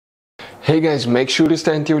Hey guys, make sure to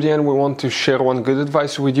stay until the end. We want to share one good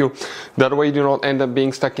advice with you. That way you do not end up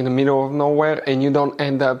being stuck in the middle of nowhere and you don't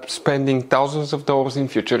end up spending thousands of dollars in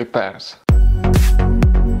future repairs.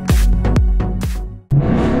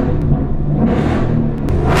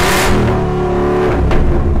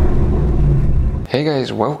 Hey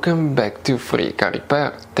guys, welcome back to Free Car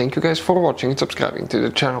Repair. Thank you guys for watching and subscribing to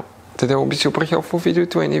the channel. Today will be super helpful video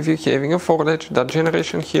to any of you having a Ford Edge, that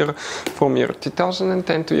generation here from year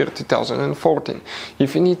 2010 to year 2014.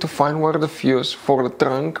 If you need to find where the fuse for the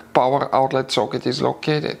trunk power outlet socket is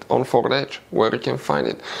located on Ford Edge, where you can find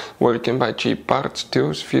it, where you can buy cheap parts,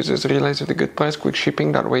 tools, fuses, relays at a good price, quick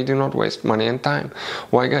shipping, that way you do not waste money and time.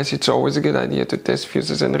 Why guys, it's always a good idea to test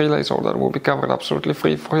fuses and relays, all that will be covered absolutely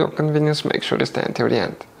free for your convenience. Make sure to stay until the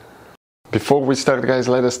end. Before we start guys,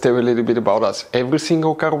 let us tell you a little bit about us. Every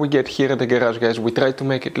single car we get here at the garage guys, we try to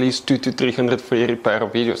make at least 200 to 300 free repair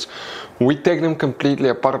videos. We take them completely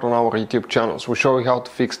apart on our YouTube channels. We show you how to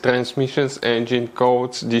fix transmissions, engine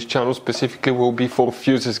codes. This channel specifically will be for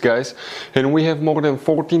fuses guys. And we have more than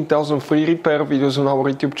 14,000 free repair videos on our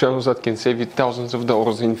YouTube channels that can save you thousands of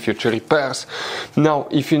dollars in future repairs. Now,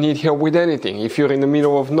 if you need help with anything, if you're in the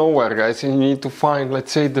middle of nowhere guys and you need to find,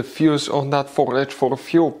 let's say, the fuse on that Ford Edge for a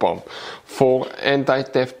fuel pump, for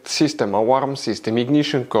anti-theft system, alarm system,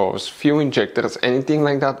 ignition codes, fuel injectors, anything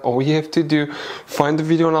like that, all you have to do, find the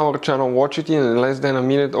video on our channel, watch it in less than a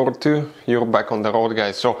minute or two, you're back on the road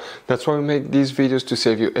guys. So that's why we make these videos, to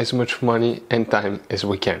save you as much money and time as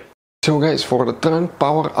we can. So guys, for the trunk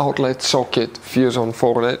power outlet socket fuse on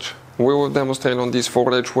Ford Edge, we will demonstrate on this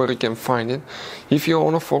Ford Edge where you can find it. If you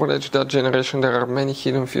own a Ford Edge that generation, there are many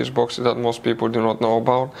hidden fuse boxes that most people do not know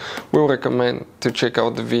about. We recommend to check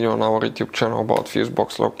out the video on our YouTube channel about fuse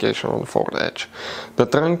box location on Ford Edge. The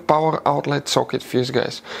trunk power outlet socket fuse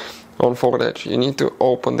guys, on Ford Edge, you need to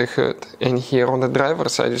open the hood, and here on the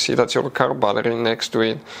driver's side you see that's your car battery. Next to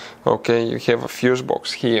it, okay, you have a fuse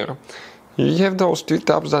box here. You have those two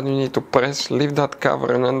tabs that you need to press, leave that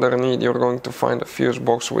cover, and underneath you're going to find a fuse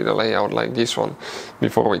box with a layout like this one.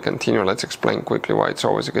 Before we continue, let's explain quickly why it's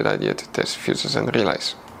always a good idea to test fuses and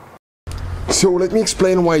relays. So let me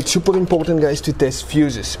explain why it's super important guys to test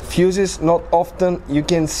fuses. Fuses, not often you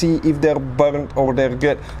can see if they're burnt or they're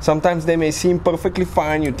good. Sometimes they may seem perfectly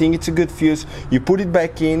fine, you think it's a good fuse, you put it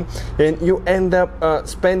back in and you end up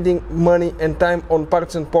spending money and time on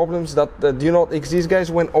parts and problems that do not exist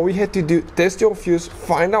guys, when all you had to do, test your fuse,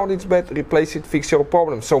 find out it's bad, replace it, fix your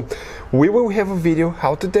problem. So we will have a video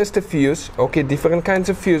how to test a fuse, okay, different kinds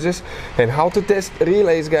of fuses, and how to test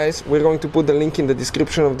relays guys. We're going to put the link in the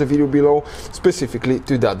description of the video below specifically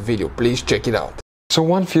to that video. Please check it out. So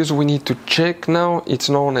one fuse we need to check now, it's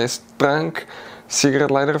known as trunk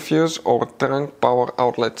cigarette lighter fuse or trunk power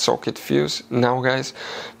outlet socket fuse. Now guys,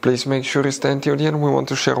 please make sure you stay until the end. We want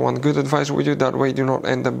to share one good advice with you, that way you do not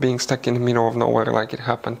end up being stuck in the middle of nowhere like it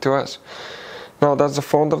happened to us. Now that's the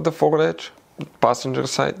front of the Ford Edge, passenger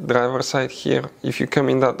side, driver side here. If you come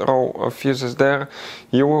in that row of fuses there,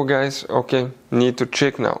 you will guys, okay, need to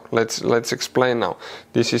check now. Let's explain now.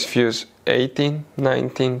 This is fuse 18,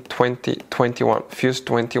 19, 20, 21, fuse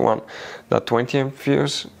 21. That 20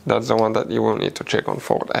 fuse, that's the one that you will need to check on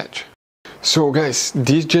Ford Edge. So guys,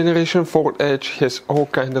 this generation Ford Edge has all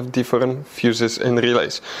kind of different fuses and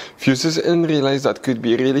relays. Fuses and relays that could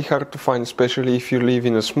be really hard to find, especially if you live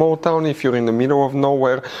in a small town, if you're in the middle of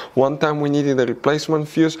nowhere. One time we needed a replacement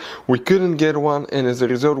fuse, we couldn't get one, and as a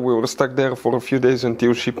result we were stuck there for a few days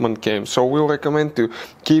until shipment came. So we'll recommend to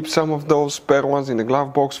keep some of those spare ones in the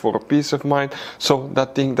glove box for a peace of mind, so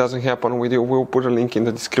that thing doesn't happen with you. We'll put a link in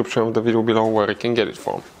the description of the video below where you can get it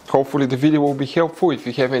from. Hopefully the video will be helpful. If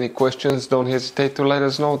you have any questions, don't hesitate to let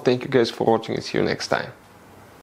us know. Thank you guys for watching and see you next time.